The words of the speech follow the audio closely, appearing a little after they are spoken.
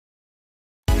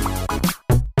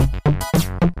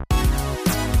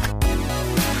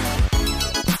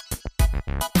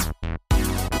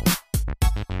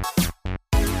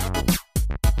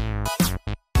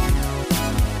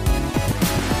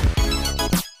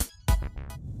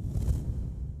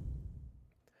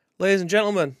Ladies and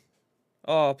gentlemen.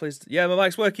 Oh, please. Yeah, my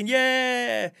mic's working.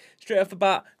 Yeah! Straight off the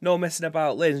bat. No messing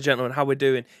about. Ladies and gentlemen, how we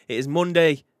doing? It is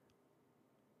Monday.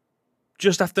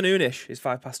 Just afternoonish. It's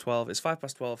 12:05. It's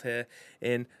 12:05 here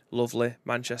in lovely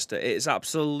Manchester. It's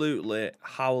absolutely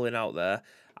howling out there.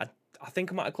 I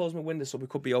think I might have closed my window so we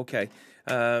could be okay.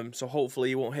 So hopefully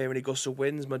you won't hear any gusts of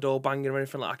winds, my door banging or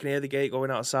anything like that. I can hear the gate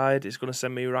going outside. It's going to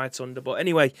send me right under. But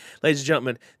anyway, ladies and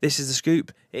gentlemen, this is The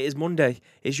Scoop. It is Monday.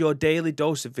 It's your daily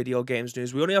dose of video games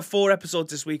news. We only have 4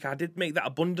 episodes this week. I did make that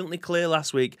abundantly clear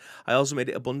last week. I also made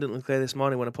it abundantly clear this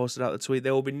morning when I posted out the tweet.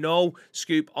 There will be no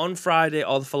Scoop on Friday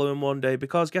or the following Monday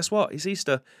because guess what? It's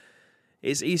Easter.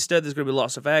 It's Easter, there's going to be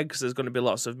lots of eggs, there's going to be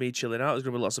lots of me chilling out, there's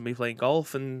going to be lots of me playing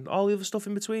golf and all the other stuff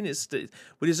in between.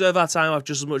 We deserve our time off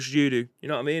just as much as you do. You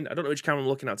know what I mean? I don't know which camera I'm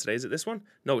looking at today. Is it this one?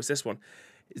 No, it's this one.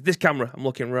 It's this camera. I'm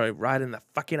looking right in the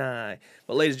fucking eye.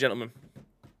 But ladies and gentlemen,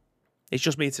 it's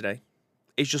just me today.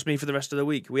 It's just me for the rest of the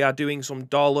week. We are doing some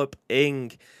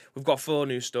dolloping. We've got 4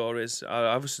 news stories. I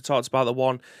obviously talked about the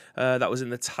one that was in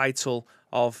the title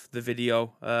of the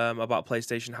video about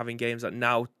PlayStation having games that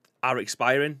now are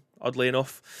expiring. Oddly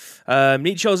enough.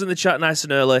 Nietzsche's in the chat nice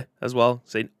and early as well,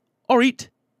 saying, alright.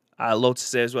 I love to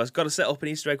say as well. It's got to set up an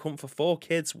Easter egg hunt for 4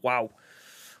 kids. Wow.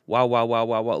 Wow.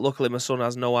 Luckily, my son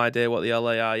has no idea what the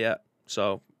LA are yet,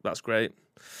 so that's great.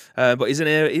 But he's in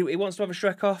here. He wants to have a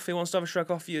Shrek off. He wants to have a Shrek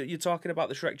off. You're talking about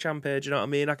the Shrek Champ page, you know what I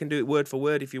mean? I can do it word for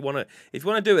word if you want to. If you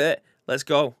want to do it, let's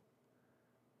go.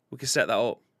 We can set that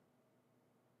up.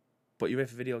 But you're here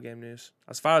for video game news.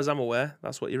 As far as I'm aware,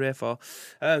 that's what you're here for.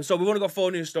 So we've only got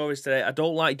 4 news stories today. I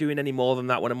don't like doing any more than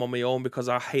that when I'm on my own because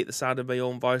I hate the sound of my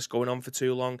own voice going on for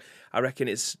too long. I reckon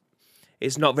it's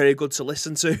not very good to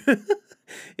listen to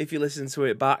if you listen to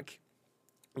it back.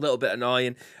 A little bit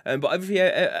annoying. But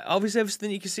obviously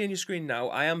everything you can see on your screen now,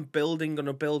 I am going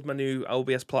to build my new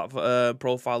OBS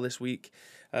profile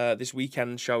this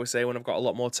weekend, shall we say, when I've got a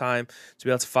lot more time to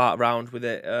be able to fart around with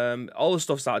it. All the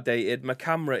stuff's outdated. My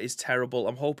camera is terrible.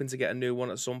 I'm hoping to get a new one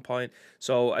at some point.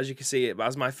 So as you can see,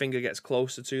 as my finger gets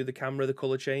closer to the camera, the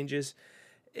colour changes.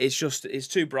 It's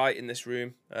too bright in this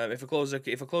room. If I close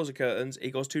the curtains,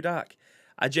 it goes too dark.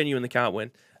 I genuinely can't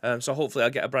win. So hopefully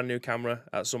I'll get a brand new camera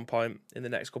at some point in the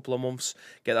next couple of months.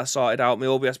 Get that sorted out. My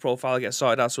OBS profile gets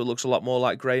sorted out so it looks a lot more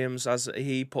like Graham's as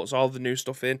he puts all the new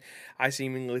stuff in. I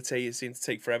seem to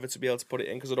take forever to be able to put it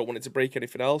in because I don't want it to break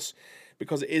anything else.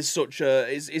 Because it is such a...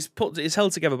 It's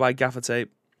held together by gaffer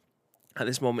tape. At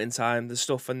this moment in time, there's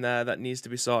stuff in there that needs to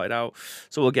be sorted out,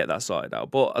 so we'll get that sorted out.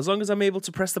 But as long as I'm able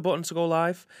to press the button to go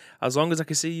live, as long as I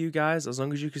can see you guys, as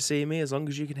long as you can see me, as long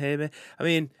as you can hear me, I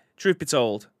mean, truth be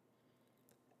told,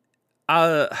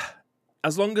 as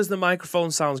long as the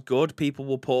microphone sounds good, people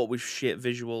will put up with shit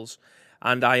visuals,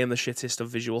 and I am the shittest of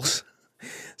visuals.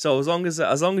 So as long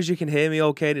as you can hear me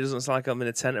okay, it doesn't sound like I'm in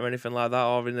a tent or anything like that,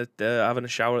 or in having a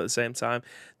shower at the same time,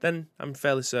 then I'm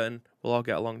fairly certain we'll all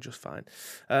get along just fine.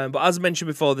 But as I mentioned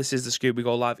before, this is The Scoop. We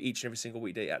go live each and every single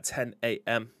weekday at 10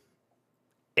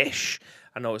 a.m.-ish.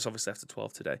 I know it's obviously after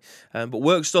 12 today. But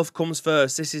work stuff comes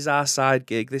first. This is our side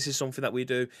gig. This is something that we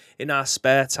do in our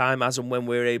spare time as and when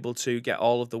we're able to get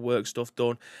all of the work stuff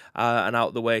done and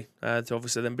out the way to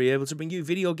obviously then be able to bring you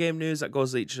video game news that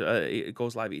goes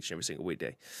live each and every single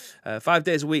weekday. 5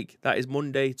 days a week. That is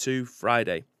Monday to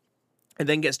Friday. And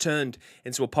then gets turned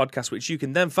into a podcast, which you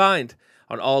can then find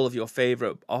on all of your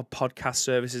favourite podcast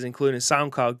services, including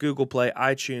SoundCloud, Google Play,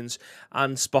 iTunes,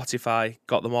 and Spotify.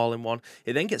 Got them all in one.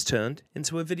 It then gets turned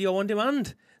into a video on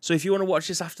demand. So if you want to watch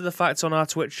this after the fact on our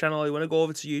Twitch channel, you want to go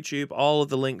over to YouTube, all of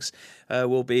the links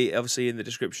will be obviously in the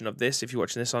description of this. If you're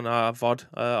watching this on our VOD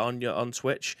on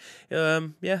Twitch,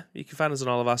 yeah, you can find us on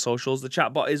all of our socials. The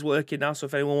chat bot is working now, so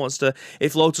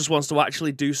if Lotus wants to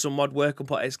actually do some mod work and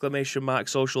put exclamation mark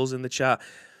socials in the chat,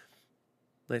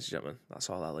 ladies and gentlemen, that's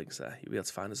all our links there. You'll be able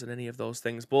to find us in any of those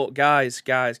things. But guys,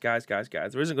 there isn't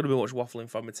going to be much waffling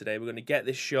from me today. We're going to get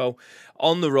this show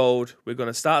on the road. We're going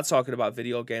to start talking about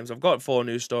video games. I've got 4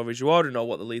 news stories. You already know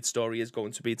what the lead story is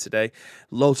going to be today.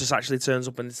 Lotus actually turns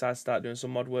up and decides to start doing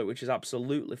some mod work, which is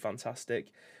absolutely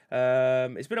fantastic.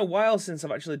 It's been a while since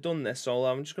I've actually done this, so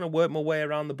I'm just going to work my way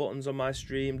around the buttons on my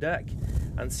stream deck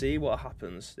and see what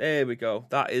happens. There we go.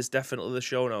 That is definitely the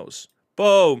show notes.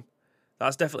 Boom!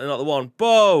 That's definitely not the one.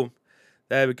 Boom!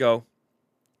 There we go.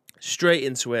 Straight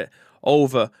into it.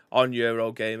 Over on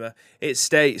Eurogamer. It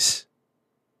states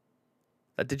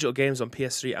that digital games on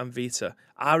PS3 and Vita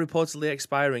are reportedly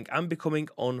expiring and becoming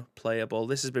unplayable.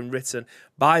 This has been written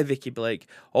by Vicky Blake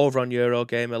over on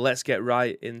Eurogamer. Let's get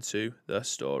right into the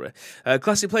story.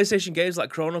 Classic PlayStation games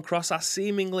like Chrono Cross are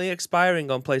seemingly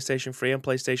expiring on PlayStation 3 and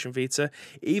PlayStation Vita,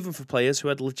 even for players who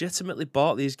had legitimately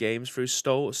bought these games through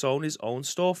Sony's own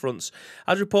storefronts.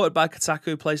 As reported by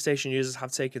Kotaku, PlayStation users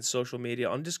have taken to social media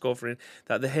on discovering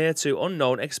that the hereto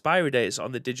unknown expiry dates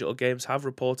on the digital games have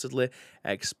reportedly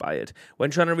expired.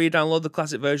 When trying to re-download the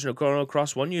classic version of Chrono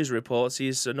Cross, one user reports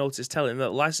he's noticed telling that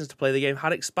the license to play the game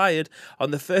had expired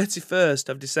on the 31st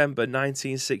of December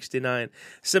 1969.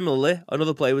 Similarly,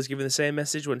 another player was given the same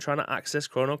message when trying to access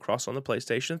Chrono Cross on the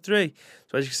PlayStation 3.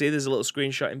 So as you can see, there's a little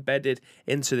screenshot embedded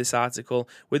into this article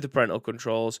with the parental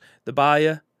controls. The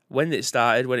buyer, when it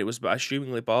started, when it was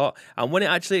assumingly bought, and when it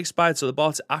actually expired. So they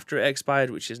bought it after it expired,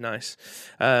 which is nice.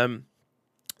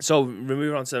 So we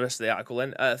move on to the rest of the article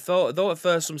then. Though at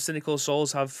first some cynical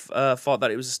souls have thought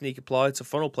that it was a sneaky ploy to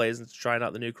funnel players into trying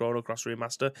out the new Chrono Cross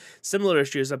remaster, similar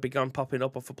issues have begun popping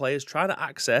up for players trying to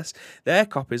access their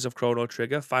copies of Chrono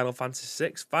Trigger, Final Fantasy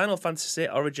VI, Final Fantasy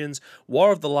Origins,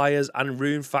 War of the Liars, and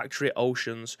Rune Factory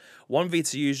Oceans. One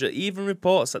Vita user even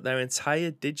reports that their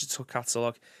entire digital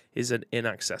catalogue is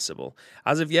inaccessible.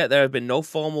 As of yet, there have been no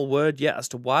formal word yet as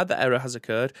to why the error has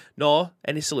occurred, nor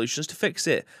any solutions to fix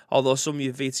it, although some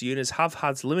Vita users have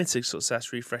had limited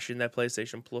success refreshing their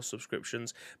PlayStation Plus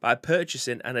subscriptions by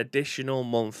purchasing an additional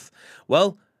month.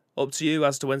 Well, up to you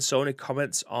as to when Sony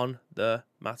comments on the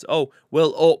matter. Oh,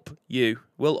 we'll update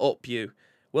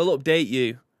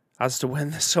you as to when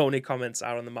the Sony comments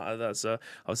are on the matter. That's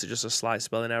obviously just a slight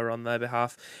spelling error on their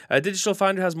behalf. Digital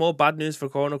Foundry has more bad news for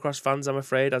Chrono Cross fans, I'm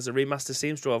afraid, as the remaster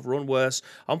seems to have run worse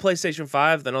on PlayStation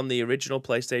 5 than on the original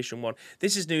PlayStation 1.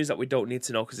 This is news that we don't need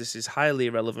to know because this is highly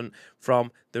irrelevant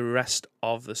from the rest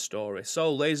of the story.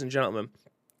 So, ladies and gentlemen,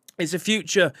 it's a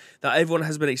future that everyone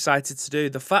has been excited to do.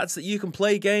 The fact that you can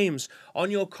play games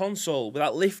on your console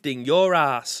without lifting your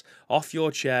ass off your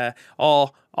chair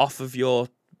or off of your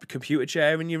computer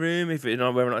chair in your room, if you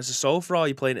know whether or not it's a sofa or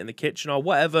you're playing it in the kitchen or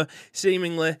whatever,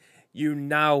 seemingly you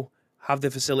now have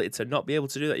the facility to not be able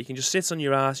to do that. You can just sit on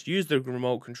your ass, use the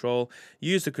remote control,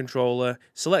 use the controller,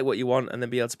 select what you want, and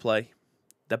then be able to play.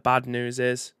 The bad news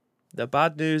is,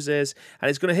 and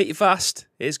it's going to hit you fast.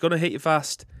 It's going to hit you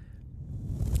fast.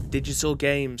 Digital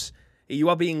games. You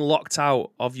are being locked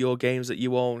out of your games that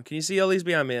you own. Can you see all these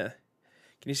behind me here?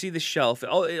 Can you see this shelf?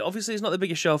 Obviously, it's not the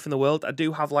biggest shelf in the world. I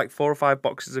do have like 4 or 5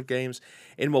 boxes of games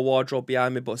in my wardrobe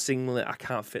behind me, but singly, I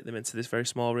can't fit them into this very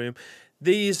small room.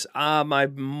 These are my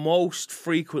most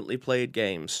frequently played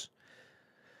games.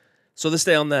 So they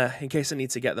stay on there in case I need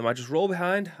to get them. I just roll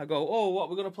behind. I go, oh, what are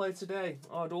we going to play today?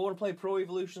 Oh, do I want to play Pro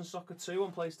Evolution Soccer 2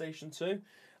 on PlayStation 2?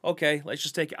 Okay, let's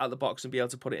just take it out of the box and be able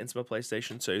to put it into my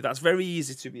PlayStation 2. That's very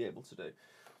easy to be able to do.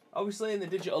 Obviously, in the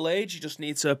digital age, you just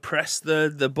need to press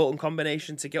the button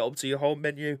combination to get up to your home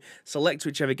menu, select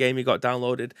whichever game you got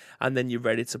downloaded, and then you're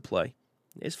ready to play.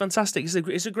 It's fantastic.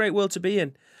 It's a great world to be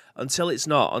in until it's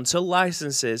not, until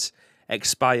licenses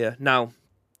expire. Now,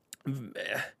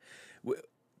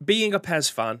 being a PES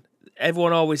fan,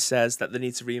 everyone always says that they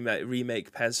need to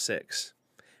remake PES 6.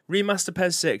 Remaster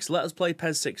PES 6. Let us play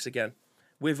PES 6 again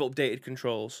with updated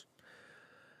controls.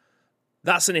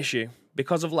 That's an issue.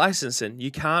 Because of licensing,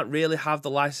 you can't really have the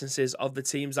licenses of the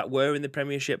teams that were in the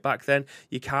Premiership back then.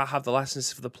 You can't have the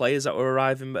licenses for the players that were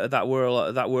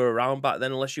around back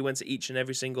then, unless you went to each and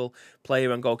every single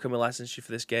player and go, "Can we license you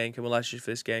for this game? Can we license you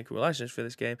for this game? Can we license you for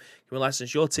this game? Can we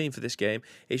license your team for this game?"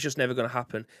 It's just never going to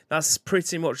happen. That's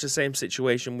pretty much the same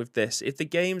situation with this. If the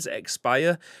games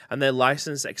expire and their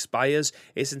license expires,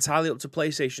 it's entirely up to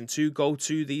PlayStation to go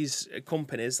to these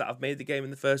companies that have made the game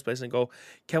in the first place and go,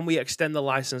 "Can we extend the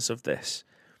license of this?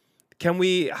 Can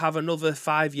we have another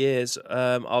 5 years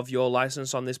of your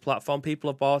license on this platform?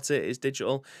 People have bought it. It's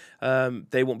digital.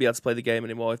 They won't be able to play the game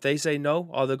anymore." If they say no,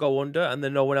 or they go under and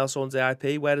then no one else owns the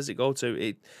IP, where does it go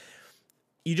to?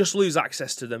 You just lose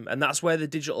access to them. And that's where the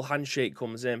digital handshake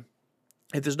comes in.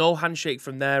 If there's no handshake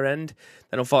from their end,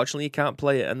 then unfortunately you can't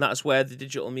play it, and that's where the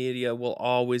digital media will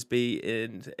always be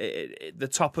in the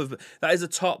top of. That is a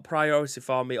top priority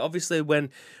for me. Obviously, when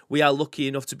we are lucky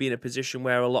enough to be in a position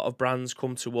where a lot of brands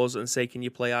come to us and say, "Can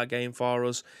you play our game for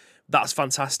us?" That's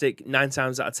fantastic. 9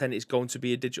 times out of 10, it's going to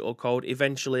be a digital code.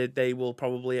 Eventually, they will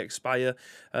probably expire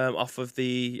off of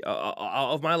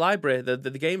out of my library. The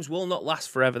games will not last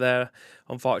forever there,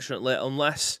 unfortunately,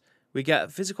 unless We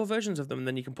get physical versions of them, and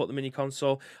then you can put them in your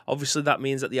console. Obviously, that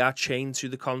means that they are chained to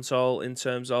the console in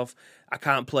terms of I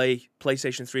can't play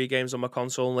PlayStation 3 games on my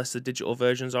console unless the digital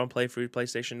versions are on play through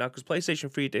PlayStation now, because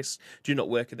PlayStation 3 discs do not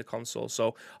work in the console.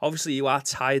 So obviously, you are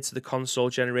tied to the console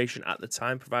generation at the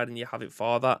time, providing you have it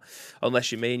for that.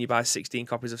 Unless you mean you buy 16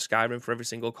 copies of Skyrim for every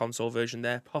single console version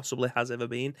there possibly has ever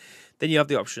been, then you have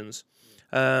the options.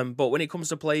 But when it comes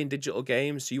to playing digital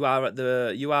games, you are at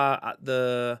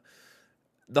the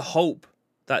hope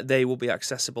that they will be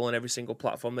accessible on every single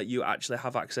platform that you actually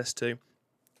have access to,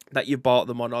 that you've bought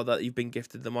them on or that you've been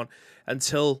gifted them on,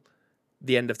 until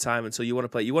the end of time, until you want to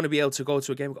play. You want to be able to go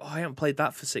to a game, go, oh, I haven't played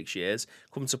that for 6 years,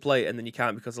 come to play it, and then you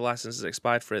can't because the license has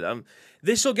expired for it.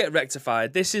 This will get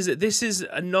rectified. This is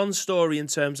a non-story in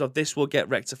terms of this will get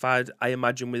rectified, I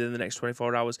imagine, within the next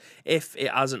 24 hours, if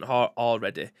it hasn't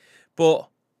already. But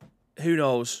who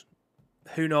knows?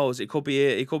 Who knows? It could be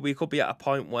at a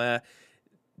point where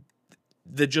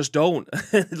they just don't.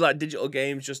 Like digital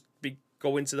games just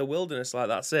go into the wilderness. Like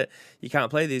that's it. You can't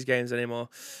play these games anymore.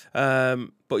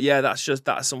 But yeah,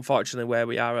 that's unfortunately where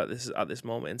we are at this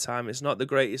moment in time. It's not the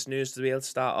greatest news to be able to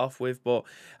start off with, but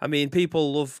I mean,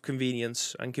 people love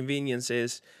convenience, and convenience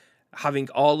is having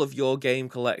all of your game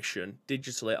collection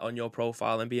digitally on your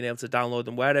profile and being able to download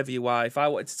them wherever you are. If I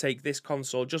wanted to take this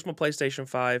console, just my PlayStation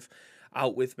 5,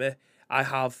 out with me, I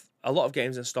have a lot of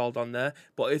games installed on there,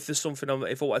 but if there's something on,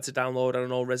 if I wanted to download, I don't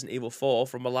know, Resident Evil 4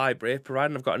 from my library,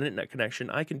 providing I've got an internet connection,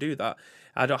 I can do that.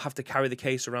 I don't have to carry the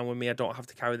case around with me. I don't have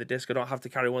to carry the disc. I don't have to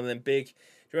carry one of them big, do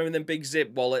you remember them big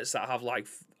zip wallets that have like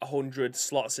 100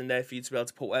 slots in there for you to be able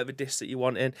to put whatever disc that you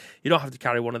want in? You don't have to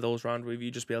carry one of those around with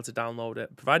you. Just be able to download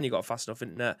it. Providing you've got fast enough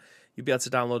internet, you'll be able to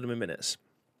download them in minutes.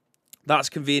 That's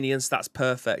convenience. That's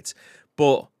perfect.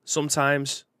 But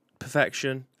sometimes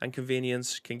perfection and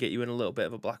convenience can get you in a little bit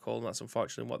of a black hole, and that's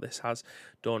unfortunately what this has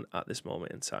done at this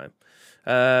moment in time.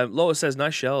 Lola says,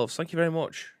 nice shelves. Thank you very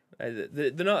much.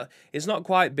 They're not. It's not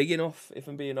quite big enough, if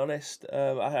I'm being honest.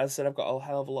 As I said, I've got a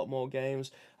hell of a lot more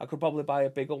games. I could probably buy a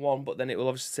bigger one, but then it will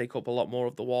obviously take up a lot more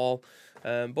of the wall.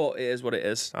 But it is what it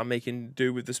is. I'm making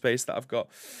do with the space that I've got.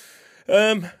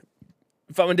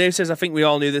 Fatman Dave says, I think we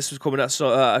all knew this was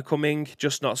coming,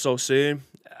 just not so soon.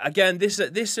 Again,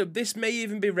 this may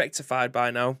even be rectified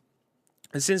by now.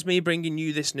 And since me bringing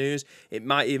you this news, it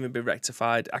might even be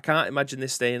rectified. I can't imagine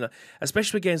this staying,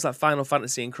 especially with games like Final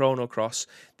Fantasy and Chrono Cross.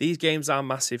 These games are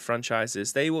massive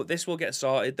franchises. This will get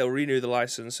sorted. They'll renew the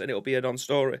license, and it'll be a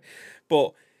non-story.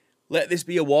 But let this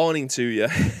be a warning to you.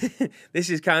 This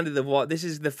is kind of this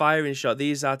is the firing shot.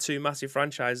 These are two massive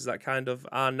franchises that kind of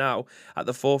are now at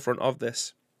the forefront of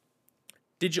this.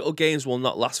 Digital games will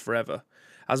not last forever.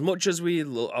 As much as we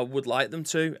would like them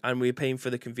to, and we're paying for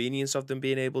the convenience of them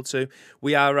being able to,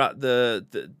 we are at the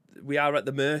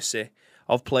mercy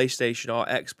of PlayStation or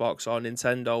Xbox or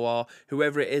Nintendo or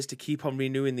whoever it is to keep on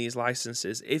renewing these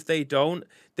licenses. If they don't,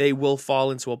 they will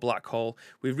fall into a black hole.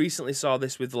 We recently saw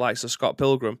this with the likes of Scott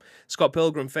Pilgrim. Scott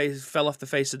Pilgrim fell off the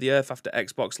face of the earth after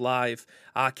Xbox Live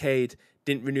Arcade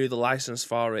didn't renew the license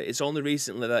for it. It's only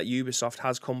recently that Ubisoft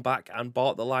has come back and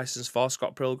bought the license for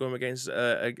Scott Pilgrim against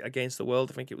the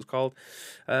World, I think it was called.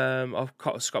 Or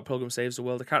Scott Pilgrim Saves the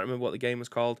World. I can't remember what the game was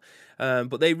called.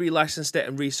 But they relicensed it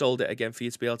and resold it again for you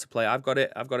to be able to play. I've got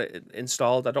it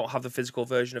installed. I don't have the physical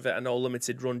version of it. I know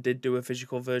Limited Run did do a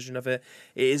physical version of it.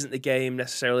 It isn't the game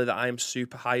necessarily that I am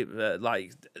super hype.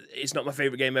 It's not my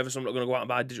favourite game ever, so I'm not going to go out and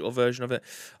buy a digital version of it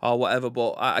or whatever.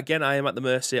 But again, I am at the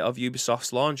mercy of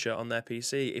Ubisoft's launcher on their PC.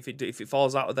 If it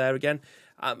falls out of there again,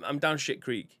 I'm down shit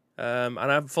creek. And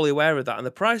I'm fully aware of that. And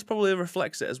the price probably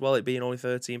reflects it as well, it being only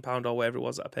 £13 or whatever it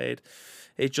was that I paid.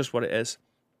 It's just what it is.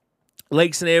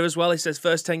 Lake's in here as well. He says,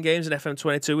 first 10 games in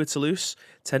FM22 with Toulouse,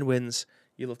 10 wins.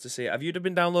 You love to see it. Have you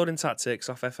been downloading tactics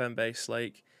off FM base,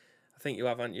 Lake? I think you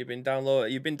haven't. You've been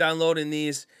downloading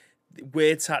these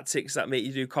weird tactics that make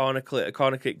you do corner kick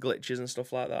glitches and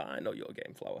stuff like that. I know your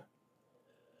game, Flower.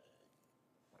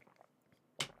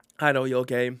 I know your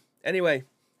game. Anyway,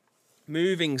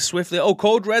 moving swiftly. Oh,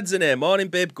 Code Red's in here. Morning,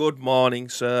 Bib. Good morning,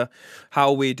 sir. How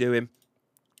are we doing?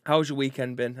 How's your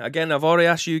weekend been? Again, I've already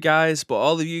asked you guys, but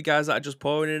all of you guys that are just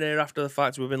pouring in here after the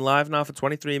fact, we've been live now for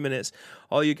 23 minutes.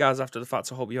 All you guys after the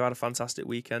fact, I hope you had a fantastic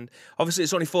weekend. Obviously,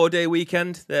 it's only 4-day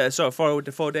weekend.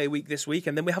 4-day week this week,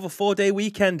 and then we have a 4-day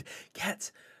weekend.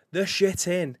 Get the shit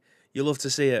in. You love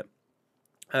to see it.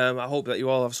 I hope that you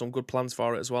all have some good plans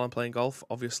for it as well. I'm playing golf,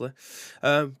 obviously.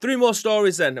 3 more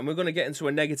stories then, and we're going to get into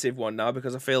a negative one now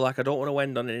because I feel like I don't want to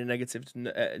end on any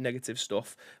negative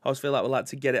stuff. I always feel like we like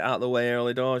to get it out of the way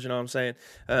early doors, you know what I'm saying?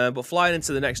 But flying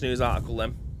into the next news article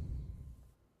then.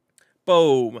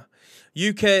 Boom.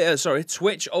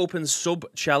 Twitch opens sub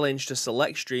challenge to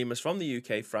select streamers from the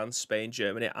UK, France, Spain,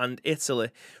 Germany, and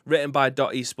Italy. Written by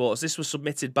Esports. This was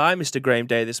submitted by Mr. Graham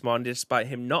Day this morning. Despite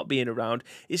him not being around,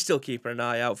 he's still keeping an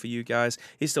eye out for you guys.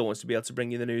 He still wants to be able to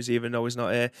bring you the news, even though he's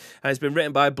not here. And it's been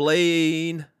written by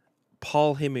Blaine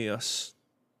Paulhimius.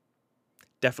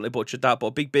 Definitely butchered that,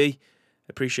 but Big B,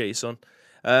 appreciate you, son.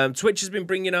 Twitch has been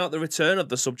bringing out the return of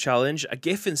the Sub Challenge, a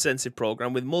GIF incentive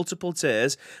program with multiple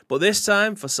tiers, but this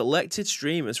time for selected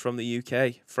streamers from the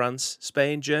UK, France,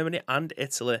 Spain, Germany, and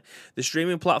Italy. The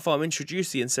streaming platform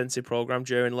introduced the incentive program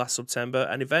during last September,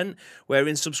 an event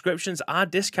wherein subscriptions are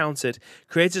discounted.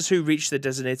 Creators who reach the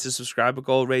designated subscriber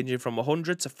goal ranging from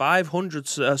 100 to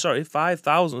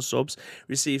 5,000 subs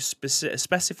receive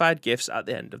specified gifts at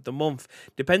the end of the month,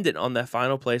 dependent on their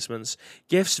final placements.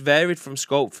 Gifts varied from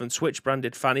scope from Twitch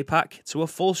branded fanny pack to a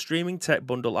full streaming tech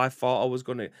bundle. I thought I was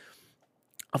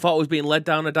being led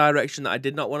down a direction that I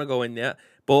did not want to go in yet,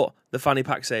 but the fanny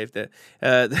pack saved it.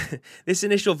 This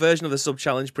initial version of the sub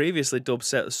challenge, previously dubbed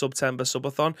September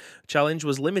Subathon challenge,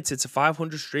 was limited to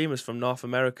 500 streamers from North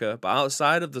America, but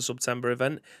outside of the September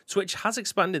event, Twitch has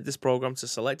expanded this program to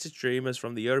selected streamers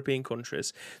from the European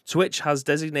countries. Twitch has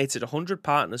designated 100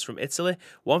 partners from Italy,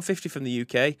 150 from the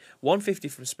UK, 150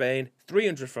 from Spain,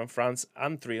 300 from France,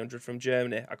 and 300 from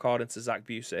Germany, according to Zach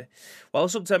Busey. While the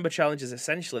September challenge is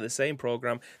essentially the same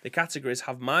program, the categories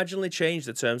have marginally changed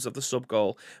the terms of the sub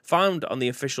goal. Found on the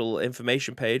official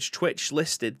information page, Twitch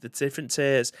listed the different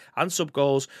tiers and sub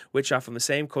goals, which are from the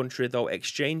same country, though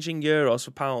exchanging euros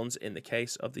for pounds in the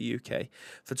case of the UK.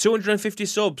 For 250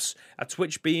 subs, a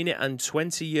Twitch beanie and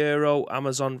 €20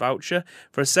 Amazon voucher.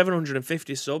 For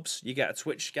 750 subs, you get a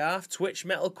Twitch scarf, Twitch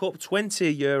metal cup,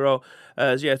 €20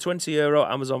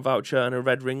 Amazon voucher, and a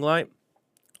red ring light.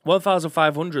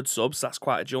 1,500 subs, that's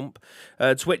quite a jump.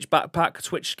 Twitch backpack,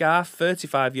 Twitch scarf,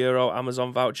 €35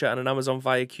 Amazon voucher, and an Amazon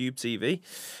Fire Cube TV.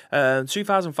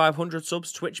 2,500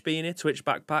 subs, Twitch beanie, Twitch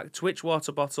backpack, Twitch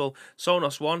water bottle,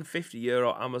 Sonos One,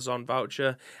 €50 Amazon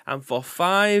voucher. And for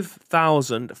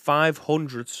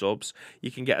 5,500 subs,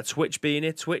 you can get a Twitch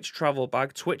beanie, Twitch travel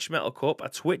bag, Twitch metal cup, a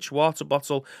Twitch water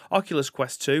bottle, Oculus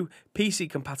Quest 2, PC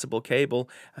compatible cable,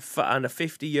 and a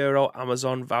 €50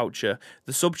 Amazon voucher.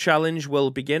 The sub challenge will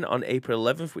begin on April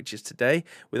 11th, which is today,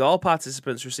 with all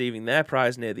participants receiving their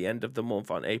prize near the end of the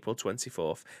month on April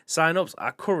 24th. Sign-ups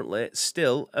are currently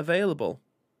still available.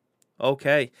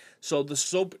 Okay, so the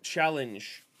sub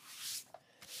challenge.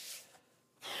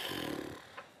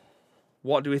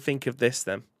 What do we think of this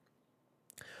then?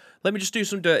 Let me just do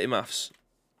some dirty maths.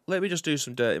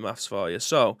 For you.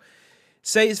 So,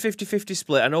 say it's 50-50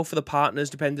 split. I know for the partners,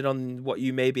 depending on what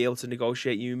you may be able to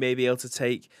negotiate, you may be able to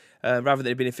take, rather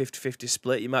than it being a 50-50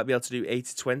 split, you might be able to do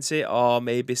 80-20 or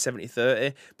maybe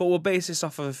 70-30. But we'll base this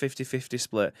off of a 50-50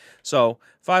 split. So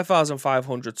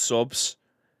 5,500 subs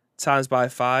times by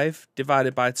 5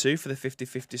 divided by 2 for the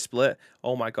 50-50 split.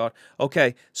 Oh my God.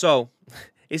 Okay, so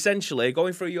essentially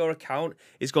going through your account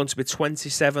is going to be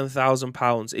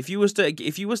 £27,000. If you was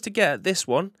to get this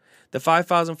one, the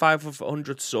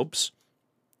 5,500 subs,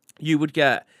 you would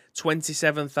get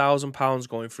 £27,000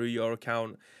 going through your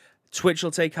account. Twitch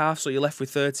will take half, so you're left with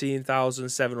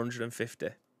 13,750.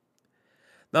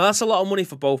 Now, that's a lot of money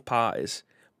for both parties,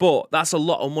 but that's a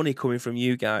lot of money coming from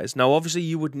you guys. Now, obviously,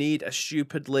 you would need a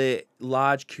stupidly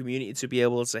large community to be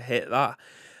able to hit that.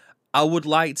 I would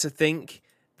like to think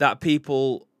that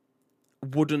people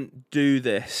wouldn't do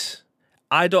this.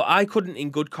 I couldn't in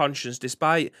good conscience,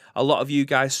 despite a lot of you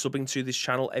guys subbing to this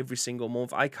channel every single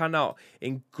month, I cannot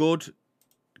in good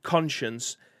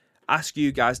conscience ask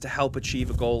you guys to help achieve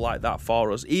a goal like that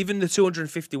for us. Even the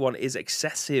 251 is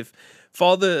excessive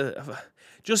for the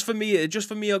me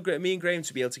and Graham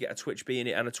to be able to get a Twitch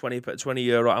beanie and a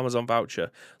 €20 Amazon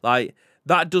voucher. Like,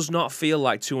 that does not feel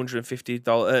like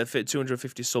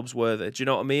 $250 subs worth it. Do you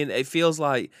know what I mean? It feels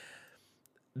like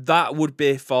that would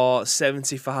be for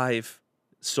 75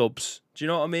 subs. Do you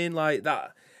know what I mean? Like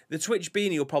that, the Twitch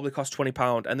beanie will probably cost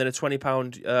 £20 and then a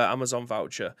 £20 Amazon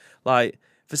voucher. Like,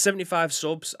 for 75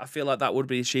 subs, I feel like that would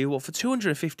be achievable. For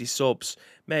 250 subs,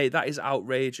 mate, that is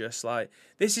outrageous. Like,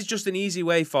 this is just an easy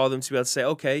way for them to be able to say,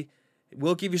 okay,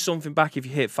 we'll give you something back if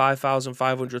you hit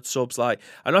 5,500 subs. Like,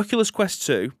 an Oculus Quest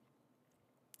 2,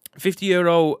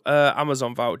 €50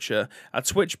 Amazon voucher, a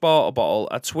Twitch water bottle,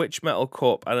 a Twitch metal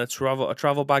cup, and a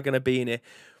travel bag and a beanie.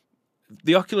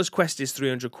 The Oculus Quest is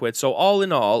 £300. So all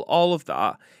in all of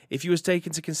that, if you was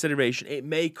taken into consideration, it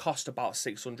may cost about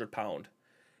 £600.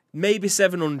 Maybe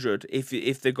 700 if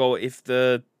we're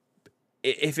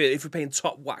paying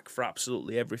top whack for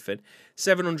absolutely everything.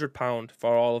 £700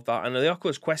 for all of that. And the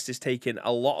Oculus Quest is taking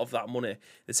a lot of that money.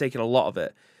 They're taking a lot of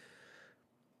it.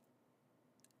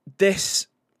 this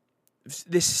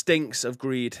stinks of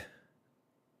greed.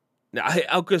 Now,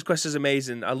 Algo's Quest is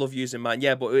amazing. I love using mine.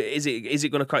 Yeah, but is it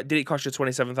going to? Did it cost you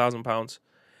 £27,000?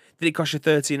 Did it cost you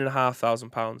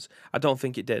 £13,500? I don't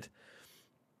think it did.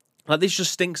 Like, this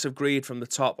just stinks of greed from the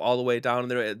top all the way down.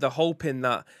 They're hoping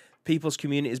that people's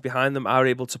communities behind them are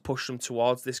able to push them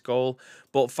towards this goal.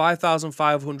 But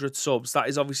 5,500 subs, that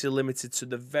is obviously limited to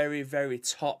the very, very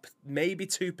top, maybe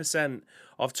 2%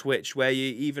 of Twitch, where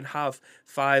you even have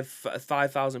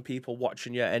 5,000 people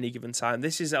watching you at any given time.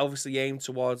 This is obviously aimed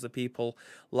towards the people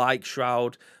like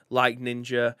Shroud, like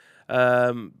Ninja.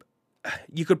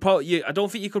 You could probably, I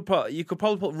don't think you could probably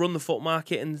put Run the Foot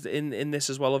Market in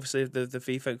this as well. Obviously, the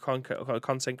FIFA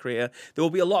content creator. There will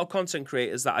be a lot of content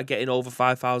creators that are getting over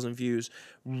 5,000 views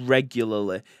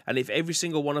regularly, and if every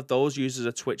single one of those uses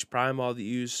a Twitch Prime, or they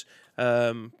use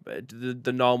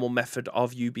the normal method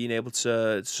of you being able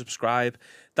to subscribe,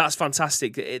 that's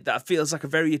fantastic. That feels like a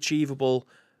very achievable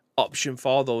option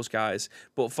for those guys.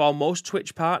 But for most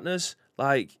Twitch partners,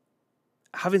 like,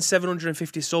 having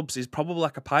 750 subs is probably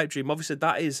like a pipe dream. Obviously,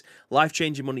 that is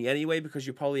life-changing money anyway, because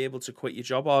you're probably able to quit your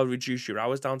job or reduce your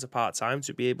hours down to part-time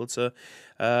to be able to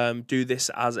do this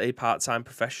as a part-time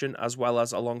profession as well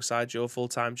as alongside your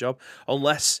full-time job.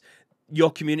 Unless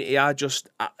your community are just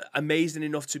amazing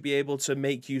enough to be able to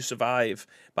make you survive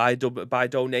by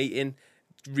donating,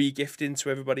 re-gifting to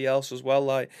everybody else as well.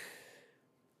 Like,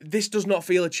 this does not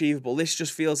feel achievable. This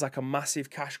just feels like a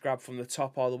massive cash grab from the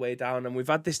top all the way down. And we've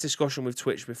had this discussion with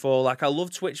Twitch before. Like, I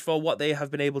love Twitch for what they have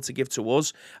been able to give to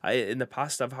us in the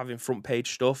past of having front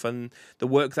page stuff and the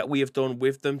work that we have done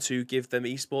with them to give them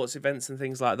esports events and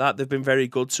things like that. They've been very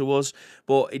good to us.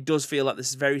 But it does feel like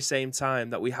this very same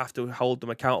time that we have to hold them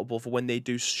accountable for when they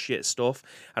do shit stuff.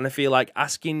 And I feel like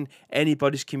asking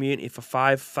anybody's community for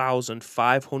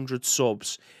 5,500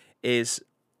 subs is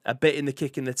a bit in the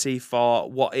kick in the teeth for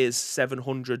what is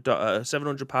 £700,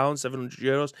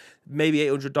 €700, maybe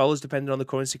 $800, depending on the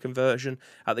currency conversion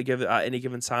at any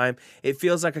given time. It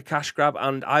feels like a cash grab,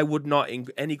 and I would not, in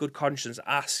any good conscience,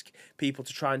 ask people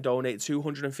to try and donate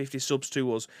 250 subs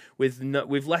to us with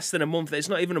less than a month. It's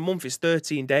not even a month; it's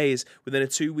 13 days within a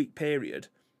 2-week period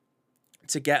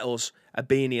to get us a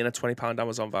beanie and a £20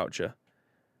 Amazon voucher.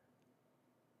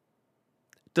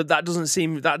 That doesn't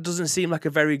seem like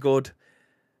a very good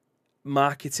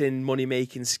marketing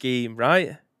money-making scheme,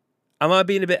 right? Am I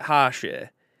being a bit harsh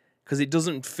here? Because it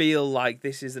doesn't feel like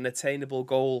this is an attainable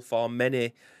goal for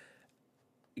many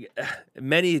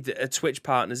Twitch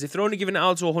partners. If they're only giving it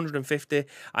out to 150,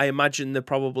 I imagine there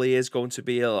probably is going to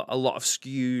be a lot of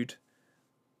skewed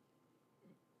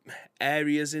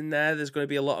areas in there. There's going to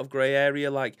be a lot of grey area,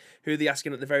 like who are they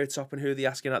asking at the very top and who are they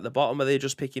asking at the bottom? Are they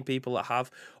just picking people that have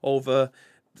over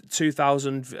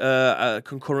 2,000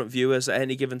 concurrent viewers at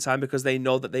any given time because they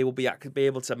know that they will be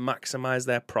able to maximize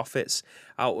their profits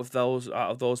out of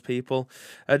those people?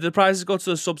 Do the prizes go to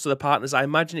the subs to the partners? I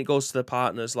imagine it goes to the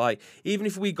partners. Like, even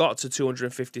if we got to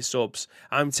 250 subs,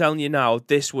 I'm telling you now,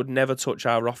 this would never touch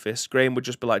our office. Graham would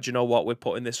just be like, do you know what, we're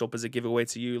putting this up as a giveaway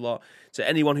to you lot. To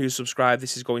anyone who's subscribed,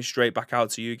 this is going straight back out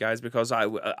to you guys, because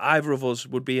either of us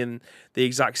would be in the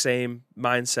exact same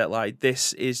mindset. Like,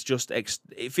 this is just it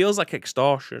feels like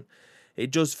extortion.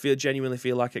 It does genuinely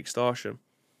feel like extortion.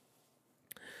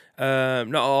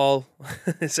 Not all.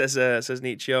 says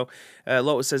Nietzsche.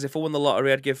 Lotus says, if I won the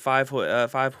lottery, I'd give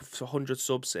 500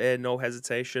 subs, no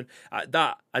hesitation.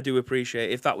 That I do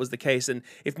appreciate. If that was the case, and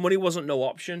if money wasn't no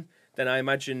option, then I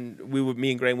imagine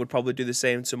me and Graham would probably do the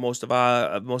same to most of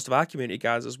our community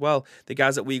guys as well. The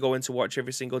guys that we go in to watch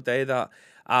every single day that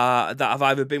have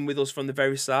either been with us from the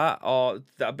very start, or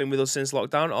that have been with us since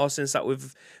lockdown, or since that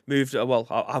we've moved. Well,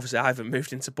 obviously I haven't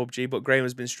moved into PUBG, but Graham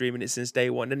has been streaming it since day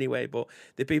one anyway. But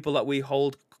the people that we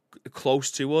hold close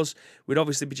to us, we'd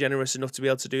obviously be generous enough to be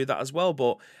able to do that as well.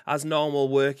 But as normal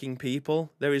working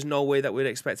people, there is no way that we'd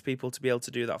expect people to be able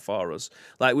to do that for us.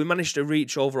 Like, we managed to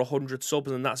reach over 100 subs,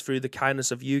 and that's through the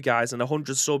kindness of you guys. And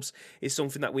 100 subs is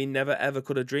something that we never ever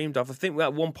could have dreamed of. I think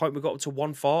at one point we got up to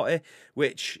 140,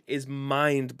 which is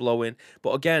mind blowing.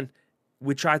 But again,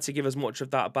 we try to give as much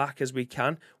of that back as we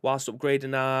can whilst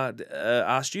upgrading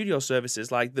our studio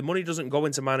services. Like, the money doesn't go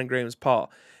into mine and Graham's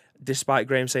pot. Despite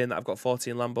Graham saying that I've got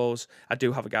 14 Lambos, I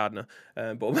do have a gardener,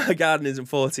 but my garden isn't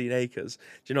 14 acres. Do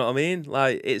you know what I mean?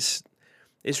 Like, it's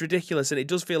ridiculous, and it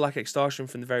does feel like extortion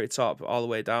from the very top all the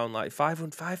way down. Like,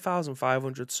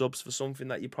 5,500 subs for something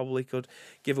that you probably could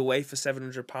give away for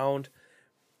 £700.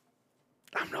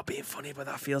 I'm not being funny, but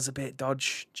that feels a bit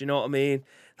dodge. Do you know what I mean?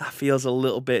 that feels a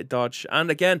little bit dodge. And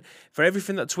again, for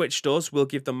everything that Twitch does, we'll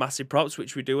give them massive props,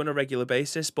 which we do on a regular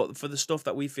basis. But for the stuff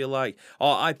that we feel like,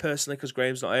 or I personally, because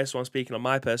Graham's not here, so I'm speaking on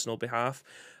my personal behalf,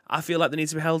 I feel like they need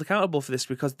to be held accountable for this,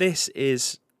 because this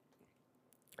is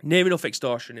near enough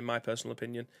extortion, in my personal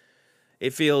opinion.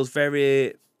 It feels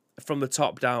very from the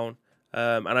top down,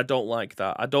 and I don't like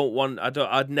that.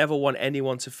 I'd never want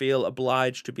anyone to feel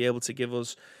obliged to be able to give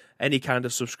us any kind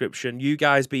of subscription. You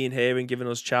guys being here and giving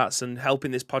us chats and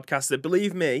helping this podcast, that,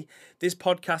 believe me, this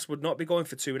podcast would not be going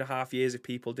for 2.5 years if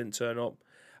people didn't turn up.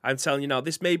 I'm telling you now,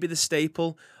 this may be the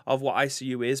staple of what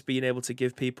ICU is, being able to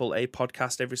give people a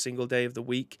podcast every single day of the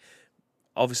week.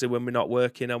 Obviously, when we're not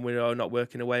working and we're not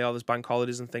working away, or there's bank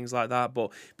holidays and things like that.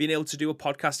 But being able to do a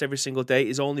podcast every single day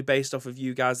is only based off of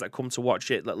you guys that come to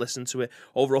watch it, that listen to it.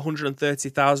 Over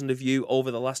 130,000 of you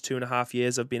over the last 2.5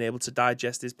 years have been able to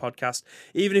digest this podcast.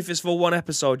 Even if it's for one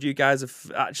episode, you guys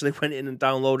have actually went in and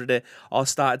downloaded it, or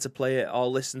started to play it, or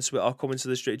listened to it, or come into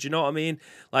the street. Do you know what I mean?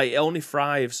 Like, it only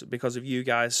thrives because of you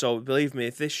guys. So believe me,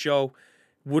 if this show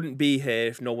wouldn't be here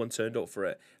if no one turned up for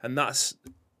it. And that's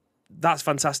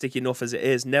fantastic enough as it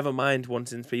is. Never mind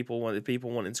people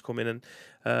wanting to come in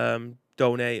and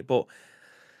donate, but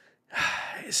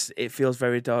it feels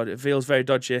very dodgy. It feels very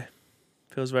dodgy.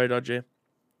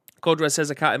 Code Red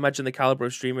says, I can't imagine the caliber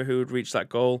of streamer who would reach that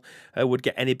goal would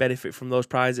get any benefit from those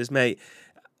prizes, mate.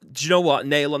 Do you know what?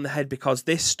 Nail on the head, because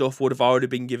this stuff would have already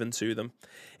been given to them.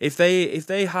 If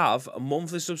they have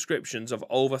monthly subscriptions of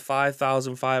over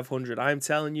 5,500, I'm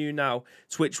telling you now,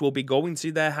 Twitch will be going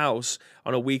to their house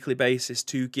on a weekly basis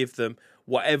to give them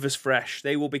whatever's fresh.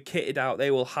 They will be kitted out. They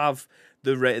will have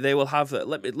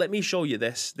let me show you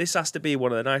this. This has to be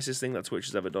one of the nicest things that Twitch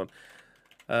has ever done.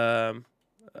 Let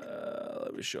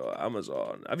me show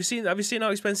Amazon. Have you seen how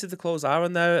expensive the clothes are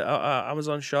on their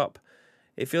Amazon shop?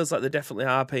 It feels like they definitely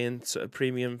are paying sort of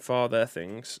premium for their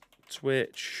things.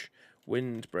 Twitch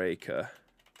windbreaker.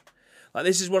 Like,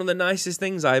 this is one of the nicest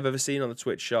things I've ever seen on the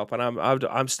Twitch shop, and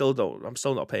I'm still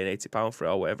not paying £80 for it,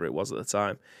 or whatever it was at the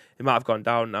time. It might have gone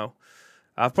down now.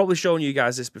 I've probably shown you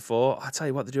guys this before. I tell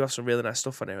you what, they do have some really nice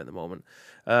stuff on here at the moment.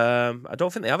 I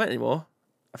don't think they have it anymore.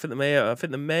 I think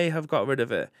they may have got rid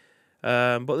of it.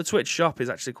 But the Twitch shop is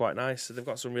actually quite nice. So they've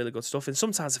got some really good stuff. And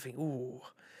sometimes I think, ooh,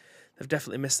 they've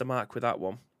definitely missed the mark with that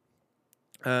one.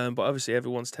 But obviously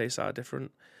everyone's tastes are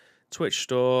different. Twitch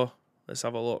store. Let's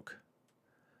have a look.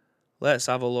 Let's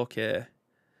have a look here.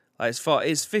 Like, it's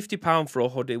 £50 for a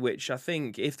hoodie, which I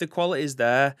think, if the quality is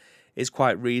there, is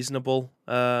quite reasonable.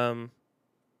 But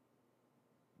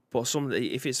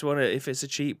if it's a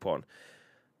cheap one,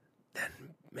 then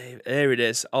maybe, here it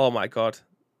is. Oh my god.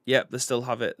 Yep, they still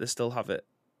have it.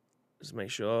 Just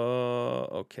make sure.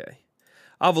 Okay.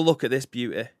 Have a look at this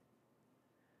beauty.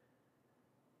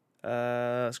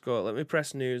 Let's go. Let me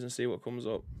press news and see what comes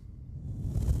up.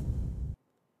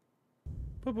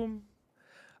 Boom.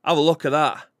 Have a look at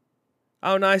that.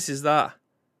 How nice is that?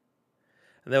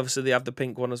 And obviously they have the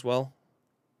pink one as well.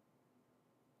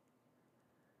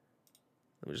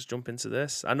 Let me just jump into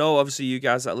this. I know obviously you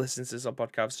guys that listen to this on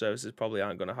podcast services probably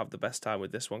aren't going to have the best time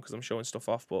with this one because I'm showing stuff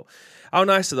off, but how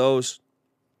nice are those?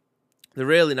 They're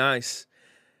really nice.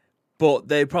 But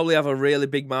they probably have a really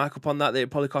big markup on that. They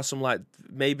probably cost them like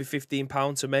maybe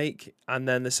 £15 to make, and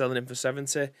then they're selling them for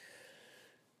 70.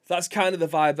 That's kind of the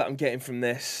vibe that I'm getting from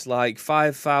this. Like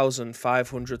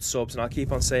 5,500 subs, and I'll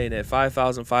keep on saying it,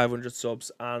 5,500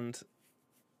 subs, and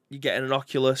you're getting an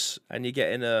Oculus, and you're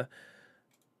getting a...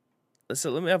 So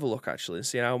let me have a look actually and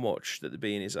see how much that the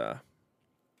beanies are.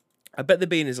 I bet the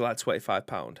beanies are like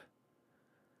 £25.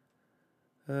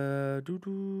 Let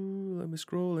me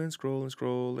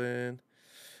scrolling.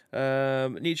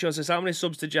 Nietzsche says, how many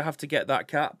subs did you have to get that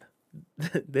cap?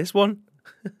 This one?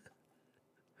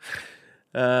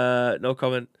 No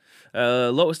comment.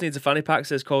 Lotus needs a fanny pack,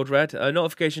 says Code Red.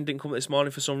 Notification didn't come this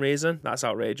morning for some reason. That's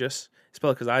outrageous. It's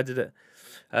probably because I did it.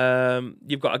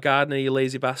 You've got a gardener, you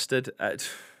lazy bastard.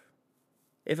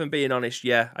 If I'm being honest,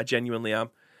 yeah, I genuinely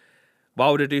am. Why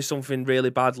would I do something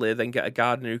really badly, then get a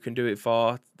gardener who can do it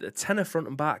for a tenner front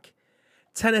and back?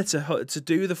 Tenner to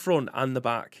do the front and the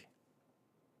back.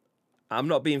 I'm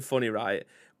not being funny, right?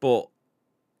 But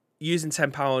using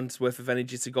 £10 worth of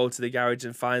energy to go to the garage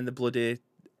and find the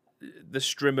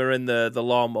strimmer and the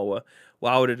lawnmower,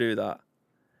 why would I do that?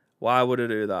 Why would I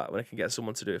do that when I can get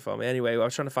someone to do it for me? Anyway, I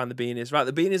was trying to find the beanies. Right,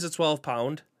 the beanies are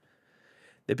 £12.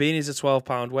 The beanies are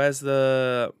 £12. Where's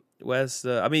the...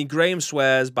 I mean, Graham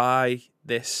swears by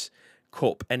this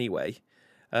cup anyway.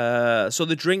 So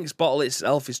the drinks bottle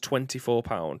itself is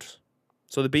 £24.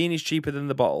 So the beanie's cheaper than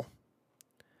the bottle.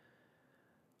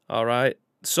 All right.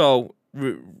 So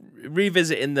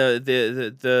revisiting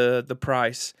the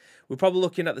price, we're probably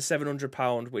looking at the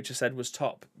 £700, which I said was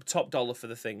top dollar for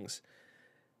the things.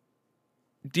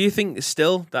 Do you think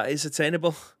still that is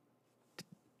attainable?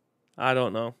 I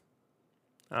don't know.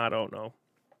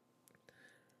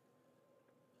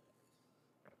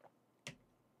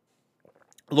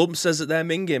 Lump says that they're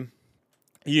minging.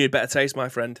 You need better taste, my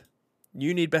friend.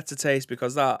 You need better taste,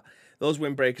 because those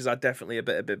windbreakers are definitely a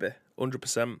bit of Bibby.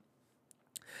 100%.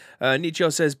 Nietzsche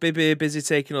says, Bibby busy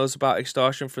taking us about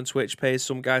extortion from Twitch, pays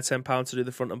some guy £10 to do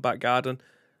the front and back garden.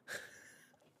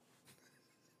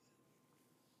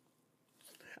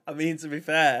 I mean, to be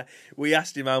fair, we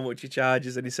asked him how much he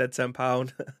charges and he said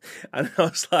 £10. And I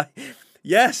was like,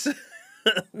 yes.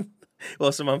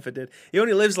 Well, Samantha did. He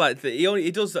only lives like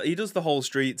he does the whole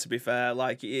street, to be fair.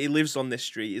 Like, he lives on this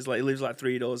street. He lives like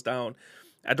 3 doors down.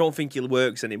 I don't think he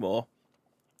works anymore.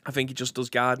 I think he just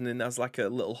does gardening as like a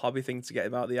little hobby thing to get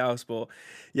him out of the house. But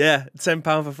yeah, £10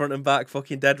 for front and back,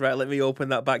 fucking dead right. Let me open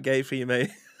that back gate for you, mate.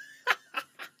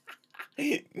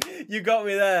 You got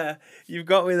me there. You've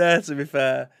got me there, to be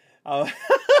fair. And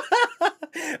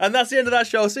that's the end of that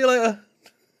show. See you later.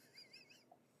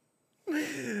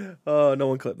 Oh, no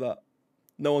one clip that.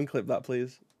 No one clip that,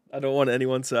 please. I don't want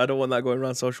that going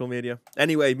around social media.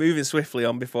 Anyway, moving swiftly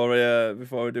on before I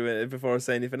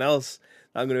say anything else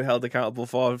I'm going to be held accountable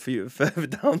for you further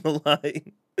down the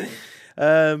line.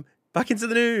 Back into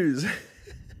the news.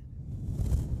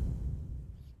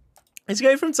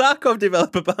 Escape from Tarkov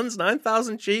developer bans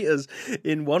 9,000 cheaters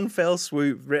in one fell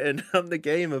swoop, written on the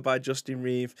gamer by Justin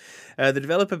Reeve. The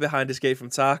developer behind Escape from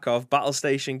Tarkov,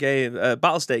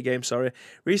 Battlestate game,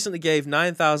 recently gave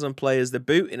 9,000 players the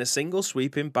boot in a single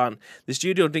sweeping ban. The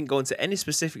studio didn't go into any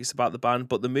specifics about the ban,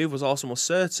 but the move was also most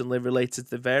certainly related to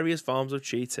the various forms of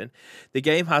cheating. The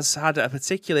game has had a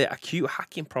particularly acute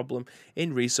hacking problem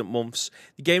in recent months.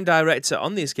 The game director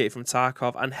on the Escape from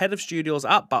Tarkov and head of studios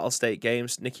at Battlestate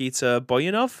Games, Nikita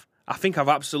Boyanov, I think I've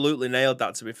absolutely nailed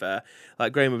that, to be fair.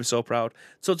 Like, Graham would be so proud.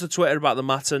 Took to Twitter about the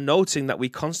matter, noting that we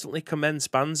constantly commend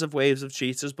spans of waves of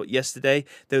cheaters, but yesterday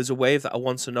there was a wave that I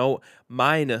want to note,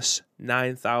 minus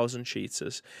 9,000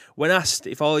 cheaters. When asked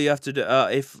if all you have to do,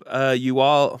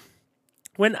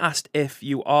 when asked if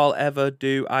you all ever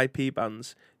do IP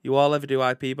bans,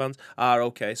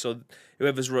 okay, so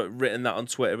whoever's written that on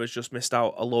Twitter has just missed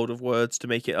out a load of words to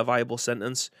make it a viable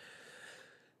sentence.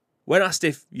 When asked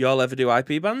if y'all ever do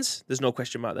IP bans, there's no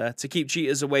question mark there. To keep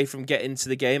cheaters away from getting to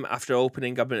the game after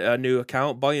opening a new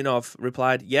account, Boyanov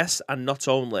replied, yes, and not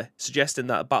only, suggesting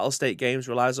that Battlestate Games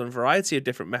relies on a variety of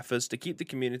different methods to keep the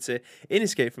community in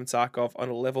Escape from Tarkov on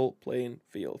a level playing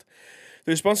field.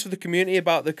 The response from the community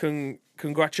about the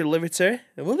congratulatory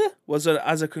was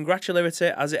as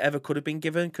congratulatory as it ever could have been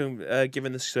given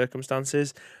the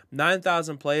circumstances.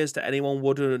 9,000 players to anyone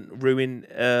wouldn't ruin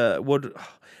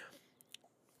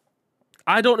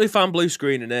I don't know if I'm blue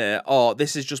screening it or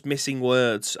this is just missing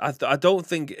words. I don't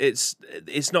think it's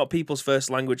not people's first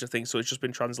language, I think, so it's just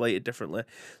been translated differently.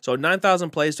 So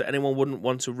 9,000 players that anyone wouldn't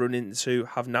want to run into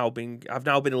have now been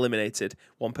eliminated,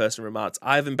 one person remarked.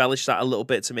 I've embellished that a little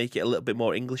bit to make it a little bit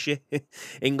more Englishy.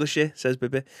 Englishy, says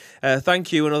Bibby.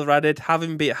 Thank you, another added.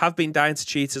 Have been dying to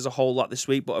cheaters a whole lot this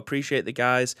week, but appreciate the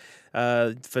guys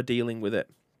for dealing with it.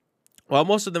 While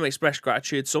most of them expressed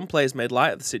gratitude, some players made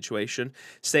light of the situation,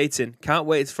 stating, can't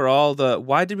wait for all the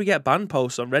why did we get banned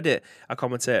posts on Reddit, a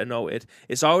commentator noted.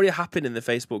 It's already happened in the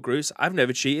Facebook groups. I've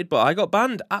never cheated, but I got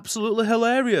banned. Absolutely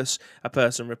hilarious, a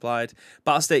person replied.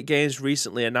 Battlestate Games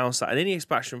recently announced that in any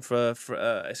expansion for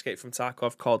Escape from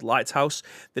Tarkov called Lighthouse,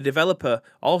 the developer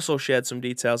also shared some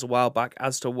details a while back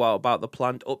as to what about the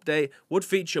planned update would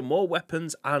feature more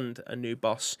weapons and a new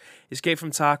boss. Escape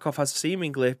from Tarkov has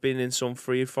seemingly been in some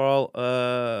freefall.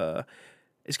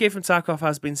 Escape from Tarkov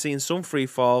has been seeing some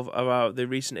freefall about the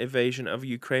recent invasion of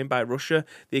Ukraine by Russia.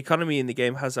 The economy in the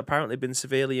game has apparently been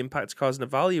severely impacted, causing the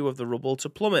value of the ruble to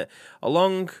plummet,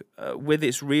 along with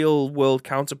its real-world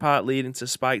counterpart, leading to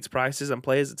spiked prices and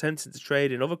players attempting to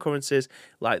trade in other currencies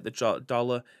like the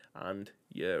dollar and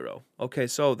euro. Okay,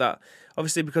 so that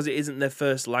obviously because it isn't their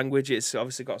first language, it's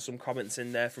obviously got some comments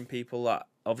in there from people that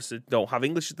obviously don't have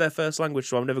English as their first language,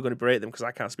 so I'm never going to berate them because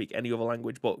I can't speak any other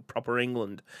language but proper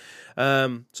England.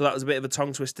 So that was a bit of a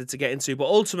tongue twister to get into, but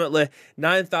ultimately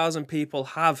 9,000 people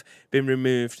have been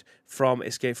removed from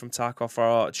Escape from Tarkov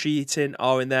for cheating,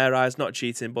 or in their eyes not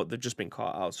cheating, but they've just been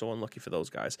caught out, so unlucky for those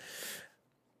guys.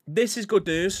 This is good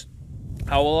news.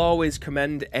 I will always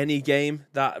commend any game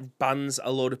that bans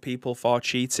a load of people for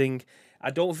cheating. I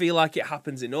don't feel like it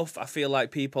happens enough. I feel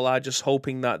like people are just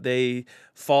hoping that they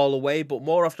fall away, but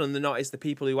more often than not, it's the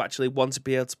people who actually want to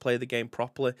be able to play the game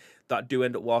properly that do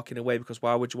end up walking away, because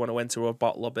why would you want to enter a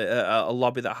bot lobby, a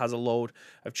lobby that has a load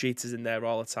of cheaters in there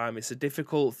all the time? It's a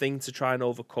difficult thing to try and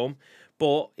overcome,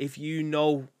 but if you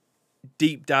know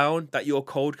deep down that your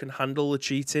code can handle the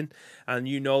cheating, and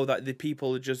you know that the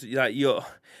people are just like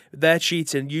they're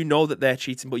cheating, you know that they're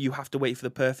cheating, but you have to wait for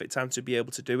the perfect time to be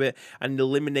able to do it, and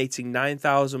eliminating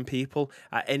 9,000 people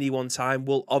at any one time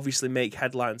will obviously make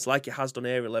headlines like it has done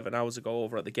here 11 hours ago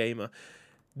over at the Gamer.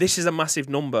 This is a massive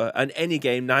number, and any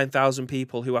game, 9,000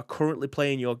 people who are currently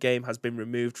playing your game has been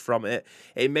removed from it.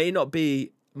 It may not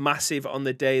be massive on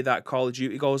the day that Call of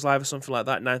Duty goes live or something like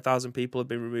that. 9,000 people have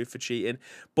been removed for cheating,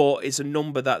 but it's a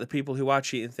number that the people who are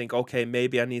cheating think, okay,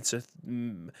 maybe I need to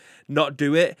not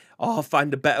do it or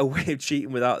find a better way of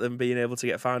cheating without them being able to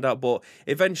get found out. But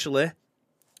eventually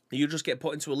you just get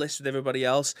put into a list with everybody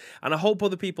else, and I hope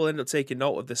other people end up taking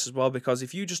note of this as well, because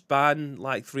if you just ban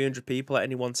like 300 people at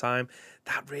any one time,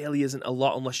 that really isn't a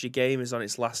lot unless your game is on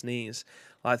its last knees.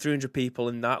 Like 300 people,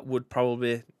 and that would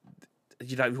probably,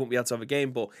 you won't be able to have a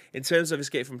game. But in terms of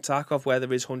Escape from Tarkov, where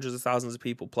there is hundreds of thousands of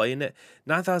people playing it,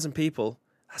 9,000 people,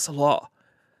 that's a lot.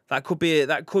 That could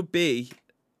be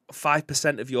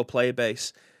 5% of your player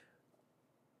base.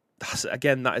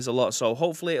 That is a lot. So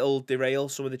hopefully it'll derail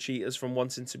some of the cheaters from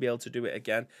wanting to be able to do it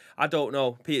again. I don't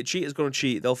know. Cheaters going to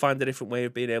cheat. They'll find a different way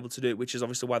of being able to do it, which is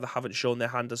obviously why they haven't shown their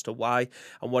hand as to why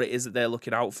and what it is that they're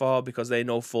looking out for, because they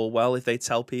know full well if they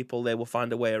tell people, they will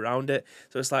find a way around it.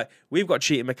 So it's like, we've got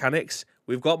cheating mechanics,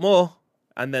 we've got more,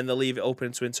 and then they'll leave it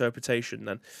open to interpretation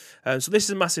then. So this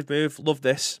is a massive move. Love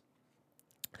this.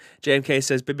 JMK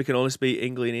says Bibby can only speak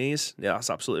Englandese. Yeah,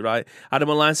 that's absolutely right. Adam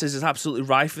Online says it's absolutely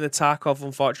rife in the Tarkov,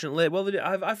 unfortunately. Well,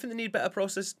 I think they need better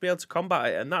processes to be able to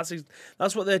combat it, and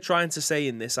that's what they're trying to say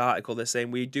in this article. They're saying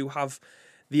we do have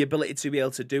the ability to be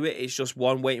able to do it. It's just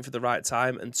one, waiting for the right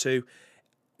time, and two,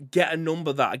 get a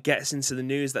number that gets into the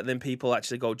news that then people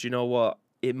actually go, do you know what?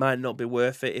 It might not be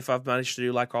worth it if I've managed to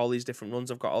do like all these different runs.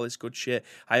 I've got all this good shit.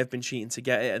 I have been cheating to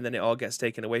get it, and then it all gets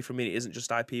taken away from me. It isn't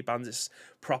just IP bans. It's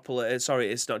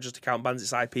it's not just account bans.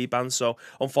 It's IP bans. So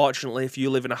unfortunately, if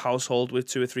you live in a household with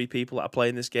 2 or 3 people that are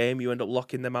playing this game, you end up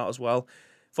locking them out as well.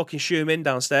 Fucking shoo them in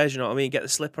downstairs. You know what I mean? Get the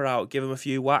slipper out. Give them a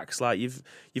few whacks. Like you've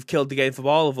killed the game for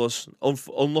all of us.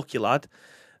 Unlucky lad.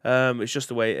 It's just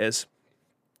the way it is.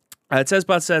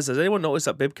 Tesbad says, has anyone noticed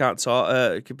that Bib can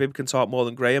talk more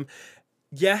than Graham?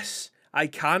 Yes, I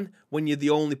can when you're the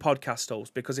only podcast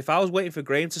host, because if I was waiting for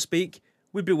Graham to speak,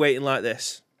 we'd be waiting like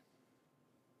this.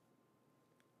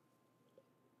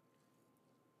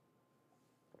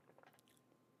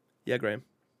 Yeah, Graham.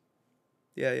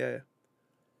 Yeah.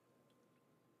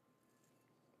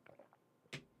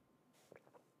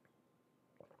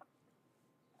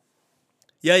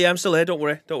 Yeah, I'm still here. Don't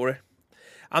worry.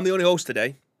 I'm the only host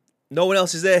today. No one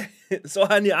else is there. So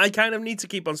I kind of need to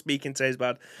keep on speaking to his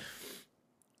bad.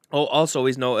 Oh,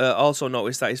 also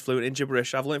noticed that he's fluent in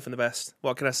gibberish. I've learned from the best.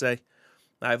 What can I say?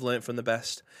 I've learned from the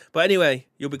best. But anyway,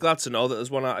 you'll be glad to know that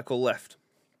there's one article left.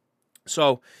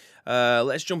 So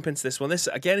let's jump into this one. This,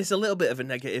 again, is a little bit of a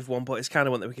negative one, but it's kind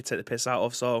of one that we could take the piss out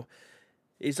of. So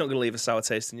it's not going to leave a sour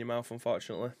taste in your mouth,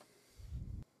 unfortunately.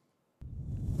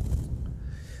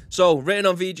 So, written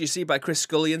on VGC by Chris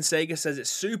Scullion, Sega says it's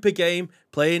super game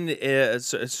playing. Sega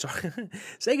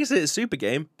says it's super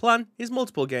game. Plan is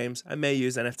multiple games and may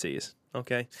use NFTs.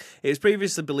 Okay. It was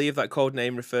previously believed that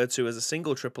codename referred to as a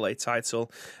single AAA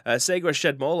title. Sega has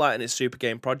shed more light on its super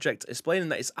game project, explaining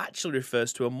that it actually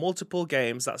refers to a multiple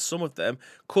games that some of them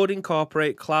could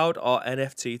incorporate cloud or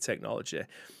NFT technology.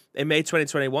 In May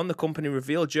 2021, the company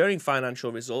revealed during financial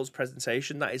results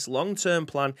presentation that its long-term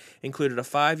plan included a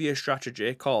 5-year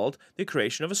strategy called the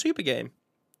creation of a super game.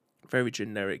 Very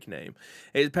generic name.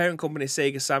 Its parent company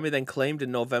Sega Sammy then claimed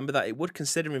in November that it would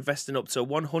consider investing up to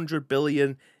 100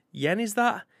 billion yen, is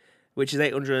that? Which is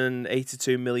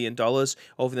 $882 million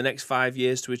over the next 5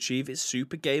 years to achieve its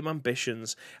super game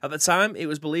ambitions. At the time, it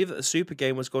was believed that the super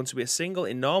game was going to be a single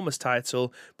enormous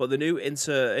title, but the new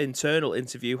internal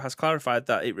interview has clarified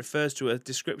that it refers to a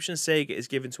description Sega is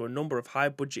given to a number of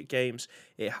high-budget games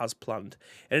it has planned.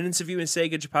 In an interview in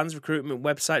Sega Japan's recruitment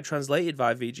website translated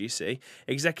by VGC,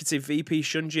 Executive VP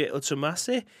Shunji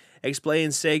Otomase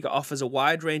explains Sega offers a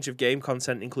wide range of game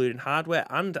content, including hardware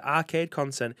and arcade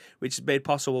content, which is made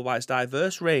possible by its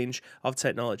diverse range of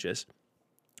technologies.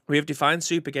 We have defined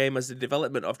Super Game as the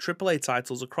development of AAA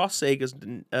titles across Sega's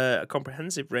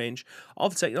comprehensive range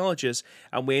of technologies,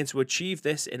 and we aim to achieve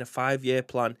this in a 5-year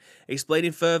plan.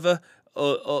 Explaining further,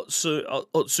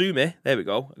 Utsumi, there we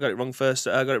go. I got it wrong first.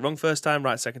 I got it wrong first time,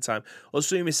 right second time.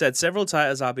 Utsumi said several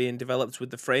titles are being developed with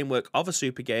the framework of a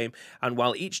super game, and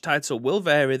while each title will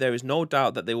vary, there is no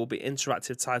doubt that they will be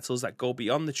interactive titles that go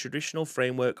beyond the traditional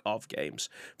framework of games.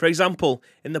 For example,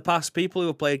 in the past, people who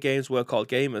have played games were called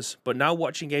gamers, but now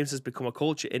watching games has become a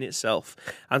culture in itself,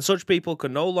 and such people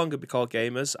can no longer be called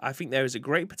gamers. I think there is a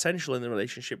great potential in the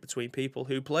relationship between people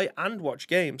who play and watch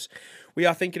games. We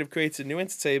are thinking of creating new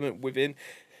entertainment within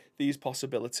these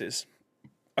possibilities.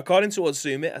 According to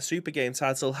Utsumi, a super game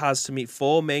title has to meet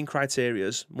 4 main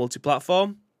criteria: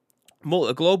 multi-platform,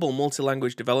 global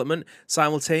multi-language development,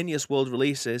 simultaneous world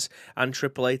releases, and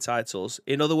AAA titles.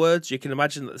 In other words, you can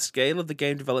imagine that the scale of the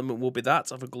game development will be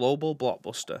that of a global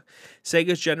blockbuster.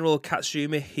 Sega's General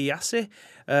Katsumi Hiyase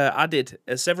added,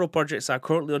 several projects are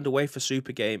currently underway for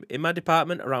Super Game. In my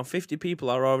department, around 50 people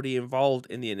are already involved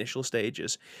in the initial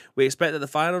stages. We expect that the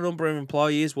final number of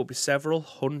employees will be several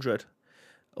hundred.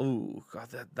 Oh God,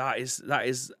 that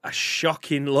is a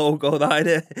shocking logo.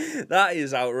 That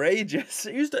is outrageous.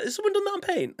 Has someone done that on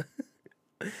Paint?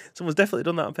 Someone's definitely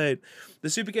done that on Paint. The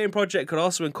Super Game project could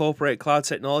also incorporate cloud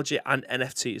technology and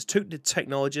NFTs, two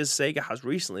technologies Sega has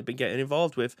recently been getting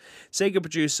involved with. Sega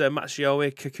producer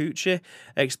Masayoshi Kikuchi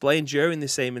explained during the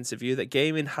same interview that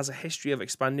gaming has a history of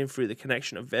expanding through the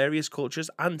connection of various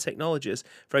cultures and technologies.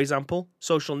 For example,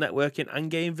 social networking and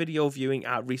game video viewing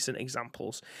are recent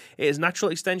examples. It is a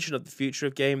natural extension of the future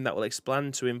of game that will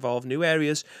expand to involve new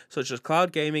areas such as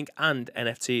cloud gaming and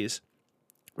NFTs.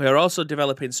 We are also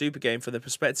developing Super Game from the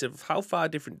perspective of how far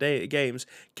different games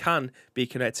can be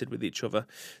connected with each other.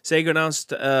 Sega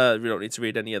announced, we don't need to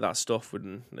read any of that stuff,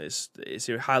 it's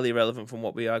highly irrelevant from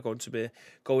what we are going to be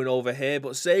going over here,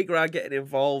 but Sega are getting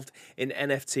involved in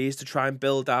NFTs to try and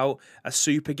build out a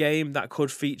Super Game that could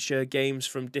feature games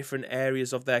from different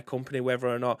areas of their company, whether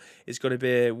or not it's going to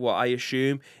be what I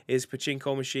assume is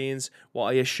pachinko machines, what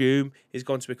I assume is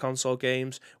going to be console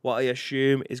games, what I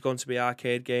assume is going to be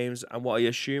arcade games, and what I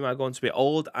assume are going to be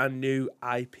old and new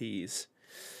IPs.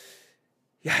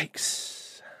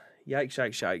 Yikes.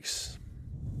 Yikes.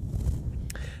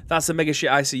 That's the Mega Shit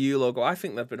ICU logo. I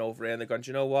think they've been over here and they've gone, do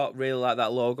you know what? Really like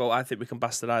that logo. I think we can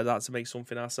bastardize that to make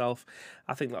something ourselves.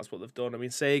 I think that's what they've done. I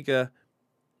mean, Sega,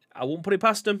 I won't put it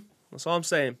past them. That's all I'm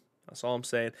saying.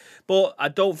 But I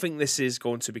don't think this is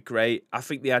going to be great. I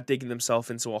think they are digging themselves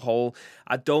into a hole.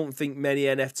 I don't think many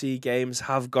NFT games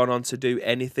have gone on to do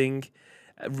anything.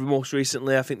 Most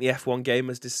recently, I think the F1 game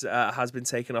has been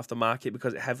taken off the market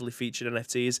because it heavily featured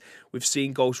NFTs. We've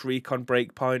seen Ghost Recon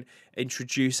Breakpoint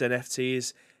introduce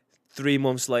NFTs 3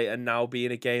 months later, now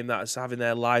being a game that is having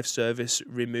their live service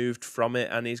removed from it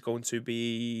and is going to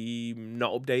be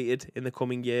not updated in the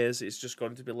coming years. It's just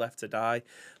going to be left to die.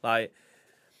 Like,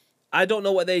 I don't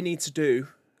know what they need to do,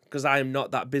 because I am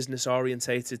not that business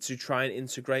orientated, to try and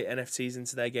integrate NFTs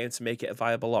into their game to make it a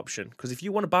viable option. Because if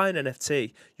you want to buy an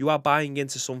NFT, you are buying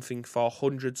into something for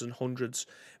hundreds and hundreds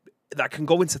that can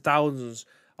go into thousands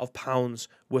of pounds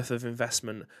worth of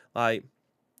investment. Like,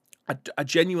 I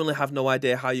genuinely have no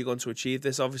idea how you're going to achieve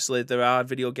this. Obviously, there are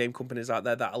video game companies out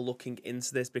there that are looking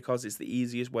into this because it's the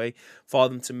easiest way for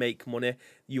them to make money.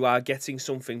 You are getting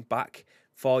something back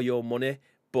for your money,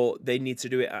 but they need to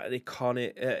do it at an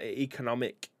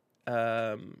economic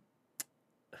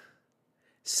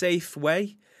safe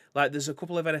way. Like, there's a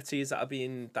couple of NFTs that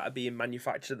are being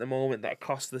manufactured at the moment that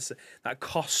cost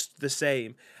the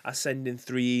same as sending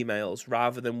 3 emails,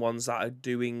 rather than ones that are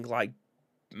doing like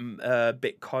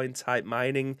Bitcoin type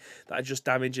mining that are just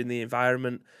damaging the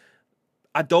environment.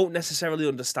 I don't necessarily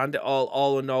understand it all.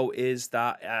 All I know is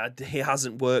that it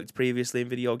hasn't worked previously in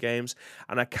video games,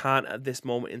 and I can't at this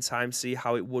moment in time see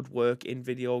how it would work in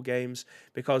video games,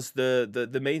 because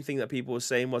the main thing that people were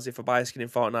saying was, if I buy a skin in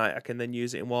Fortnite, I can then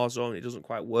use it in Warzone. It doesn't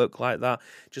quite work like that.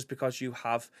 Just because you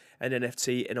have an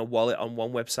NFT in a wallet on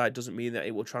one website doesn't mean that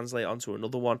it will translate onto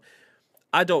another one.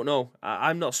 I don't know.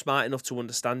 I'm not smart enough to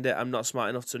understand it. I'm not smart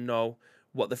enough to know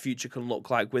what the future can look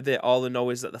like with it. All I know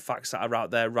is that the facts that are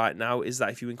out there right now is that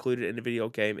if you include it in a video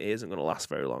game, it isn't going to last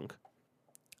very long.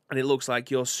 And it looks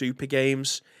like your super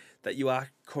games that you are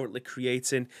currently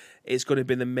creating is going to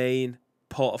be the main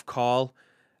port of call,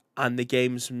 and the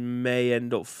games may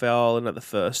end up falling at the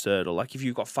first hurdle. Like, if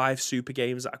you've got 5 super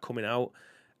games that are coming out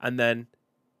and then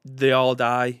they all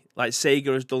die, like,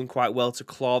 Sega has done quite well to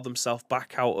claw themselves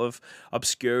back out of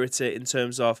obscurity in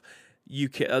terms of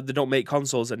they don't make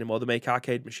consoles anymore, they make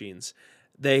arcade machines.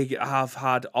 They have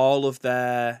had all of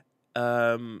their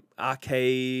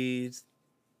arcade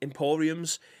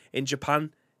emporiums in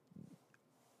Japan.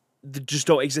 They just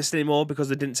don't exist anymore because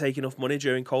they didn't take enough money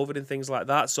during COVID and things like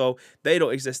that, so they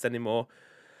don't exist anymore.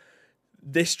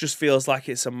 This just feels like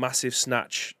it's a massive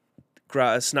snatch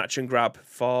and grab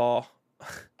for.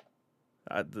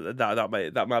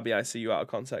 That might be ICU out of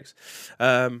context.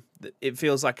 It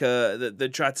feels like they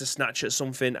tried to snatch at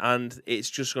something and it's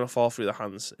just going to fall through the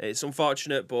hands. It's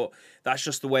unfortunate, but that's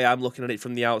just the way I'm looking at it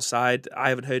from the outside. I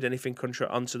haven't heard anything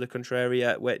onto the contrary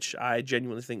yet, which I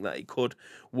genuinely think that it could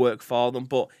work for them.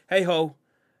 But hey ho,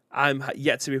 I'm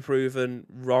yet to be proven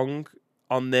wrong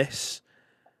on this.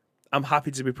 I'm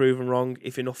happy to be proven wrong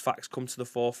if enough facts come to the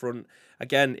forefront.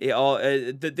 Again,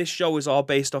 this show is all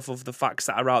based off of the facts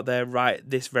that are out there right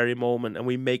this very moment, and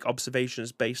we make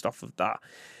observations based off of that.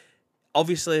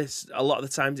 Obviously, a lot of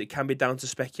the times it can be down to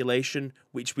speculation,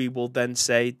 which we will then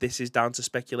say this is down to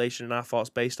speculation and our thoughts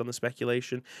based on the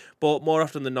speculation. But more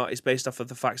often than not, it's based off of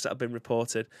the facts that have been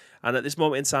reported. And at this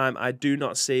moment in time, I do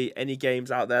not see any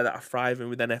games out there that are thriving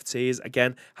with NFTs.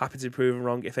 Again, happy to be proven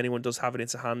wrong. If anyone does have it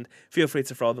to hand, feel free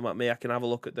to throw them at me. I can have a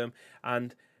look at them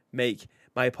and make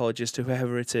my apologies to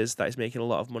whoever it is that is making a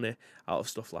lot of money out of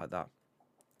stuff like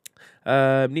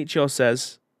that. Nietzsche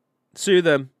says, sue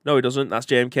them. No, he doesn't. That's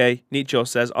JMK. Nietzsche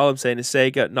says, all I'm saying is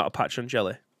Sega, not a patch on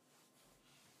jelly.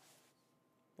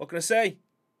 What can I say?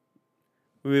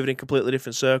 We're moving in completely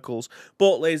different circles.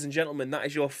 But, ladies and gentlemen, that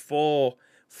is your four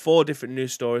different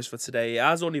news stories for today. It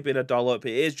has only been a dollop.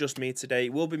 It is just me today.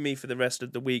 It will be me for the rest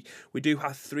of the week. We do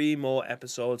have 3 more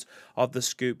episodes of The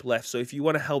Scoop left. So if you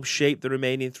want to help shape the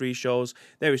remaining 3 shows,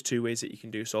 there is 2 ways that you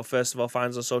can do so. First of all, find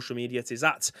us on social media. It is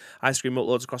at Ice Cream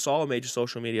Uploads across all major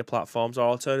social media platforms, or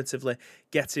alternatively,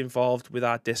 get involved with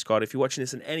our Discord. If you're watching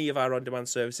this on any of our on-demand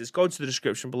services, go into the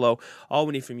description below. All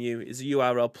we need from you is a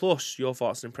URL plus your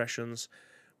thoughts and impressions.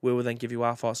 We will then give you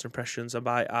our thoughts and impressions, and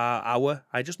by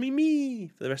I just mean me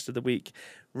for the rest of the week.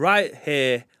 Right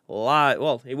here, live.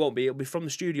 Well, it won't be. It'll be from the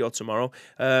studio tomorrow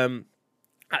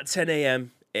at 10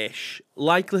 a.m.-ish.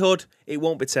 Likelihood, it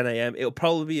won't be 10 a.m. It'll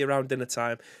probably be around dinner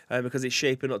time because it's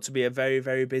shaping up to be a very,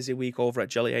 very busy week over at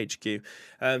Jelly HQ.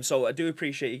 So I do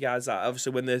appreciate you guys that.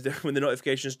 Obviously, when the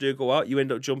notifications do go out, you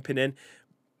end up jumping in.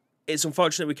 It's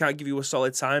unfortunate we can't give you a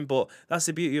solid time, but that's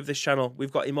the beauty of this channel.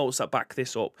 We've got emotes that back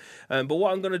this up. But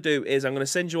what I'm going to do is I'm going to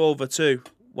send you over to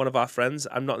one of our friends.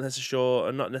 I'm not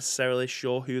necessarily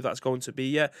sure who that's going to be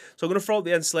yet. So I'm going to throw up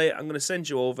the end slate. I'm going to send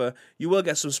you over. You will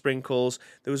get some sprinkles.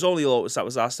 There was only Lotus that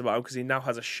was asked about him because he now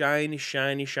has a shiny,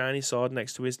 shiny, shiny sword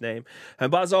next to his name.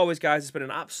 But as always, guys, it's been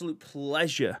an absolute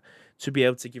pleasure to be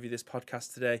able to give you this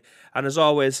podcast today. And as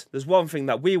always, there's one thing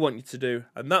that we want you to do,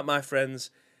 and that, my friends,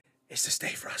 is to stay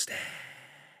frosty.